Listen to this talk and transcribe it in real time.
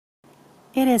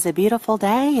It is a beautiful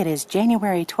day. It is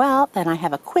January 12th and I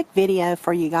have a quick video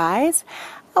for you guys.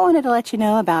 I wanted to let you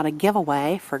know about a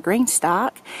giveaway for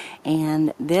Greenstalk,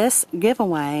 and this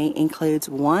giveaway includes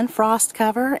 1 frost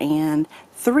cover and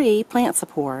 3 plant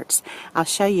supports. I'll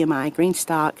show you my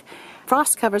Greenstalk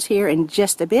frost covers here in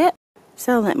just a bit.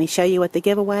 So let me show you what the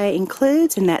giveaway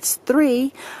includes, and that's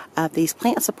 3 of these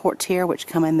plant supports here, which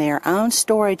come in their own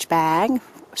storage bag,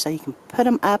 so you can put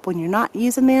them up when you're not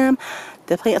using them.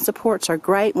 The plant supports are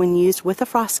great when used with a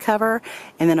frost cover,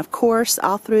 and then of course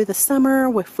all through the summer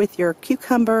with your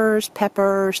cucumbers,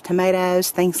 peppers,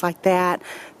 tomatoes, things like that.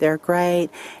 They're great.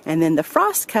 And then the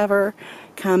frost cover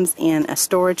comes in a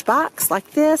storage box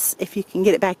like this, if you can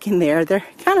get it back in there. They're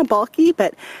kind of bulky,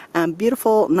 but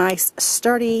beautiful, nice,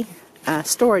 sturdy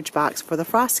storage box for the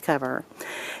frost cover.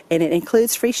 And it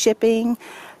includes free shipping.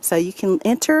 So you can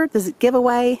enter the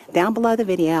giveaway down below the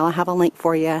video. I'll have a link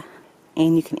for you,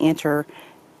 and you can enter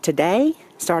today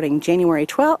starting January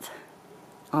 12th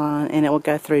and it will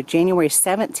go through January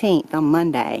 17th on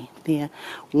Monday. The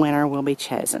winner will be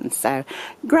chosen. So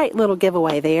great little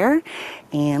giveaway there.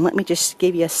 And let me just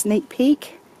give you a sneak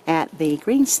peek at the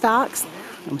Greenstalks.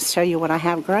 I'm going to show you what I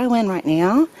have growing right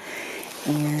now.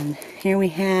 And here we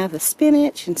have the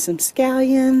spinach and some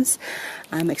scallions.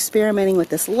 I'm experimenting with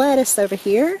this lettuce over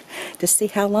here to see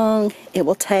how long it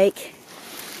will take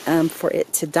for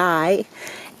it to die.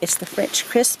 It's the French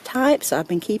crisp type, so I've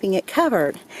been keeping it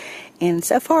covered. And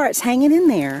so far it's hanging in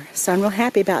there. So I'm real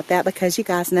happy about that, because you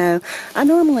guys know I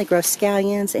normally grow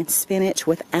scallions and spinach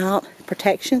without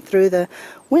protection through the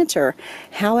winter.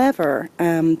 However,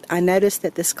 I noticed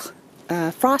that this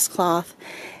frost cloth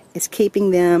is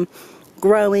keeping them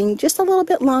growing just a little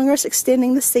bit longer. It's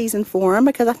extending the season for them,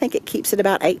 because I think it keeps it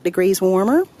about 8 degrees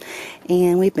warmer.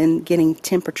 And we've been getting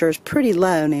temperatures pretty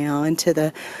low now, into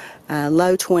the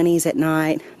low 20s at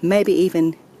night, maybe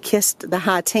even kissed the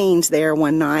high teens there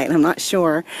one night. I'm not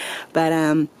sure. But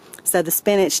so the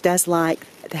spinach does like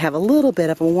to have a little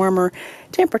bit of a warmer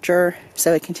temperature,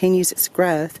 so it continues its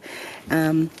growth.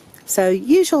 So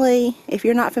usually, if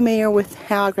you're not familiar with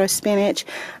how I grow spinach,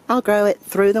 I'll grow it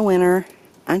through the winter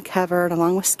uncovered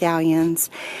along with scallions,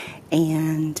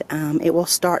 and it will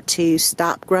start to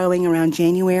stop growing around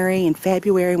January and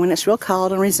February when it's real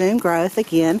cold, and resume growth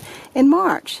again in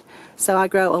March. So I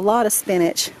grow a lot of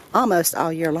spinach almost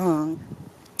all year long.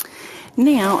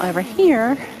 Now over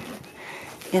here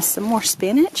is some more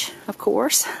spinach, of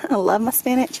course. I love my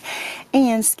spinach,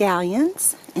 and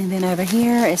scallions. And then over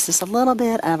here is just a little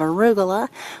bit of arugula,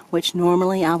 which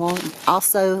normally I will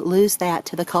also lose that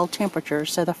to the cold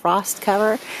temperatures. So the frost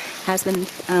cover has been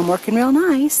working real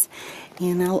nice,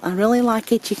 and I really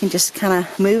like it. You can just kind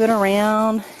of move it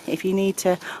around. If you need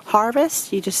to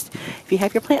harvest, if you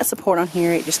have your plant support on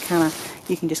here, you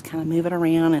can just kind of move it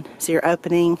around, and so your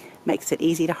opening makes it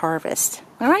easy to harvest.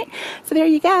 Alright, so there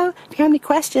you go. If you have any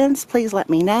questions, please let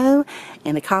me know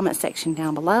in the comment section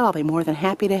down below. I'll be more than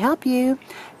happy to help you.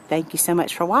 Thank you so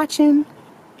much for watching.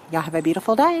 Y'all have a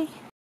beautiful day.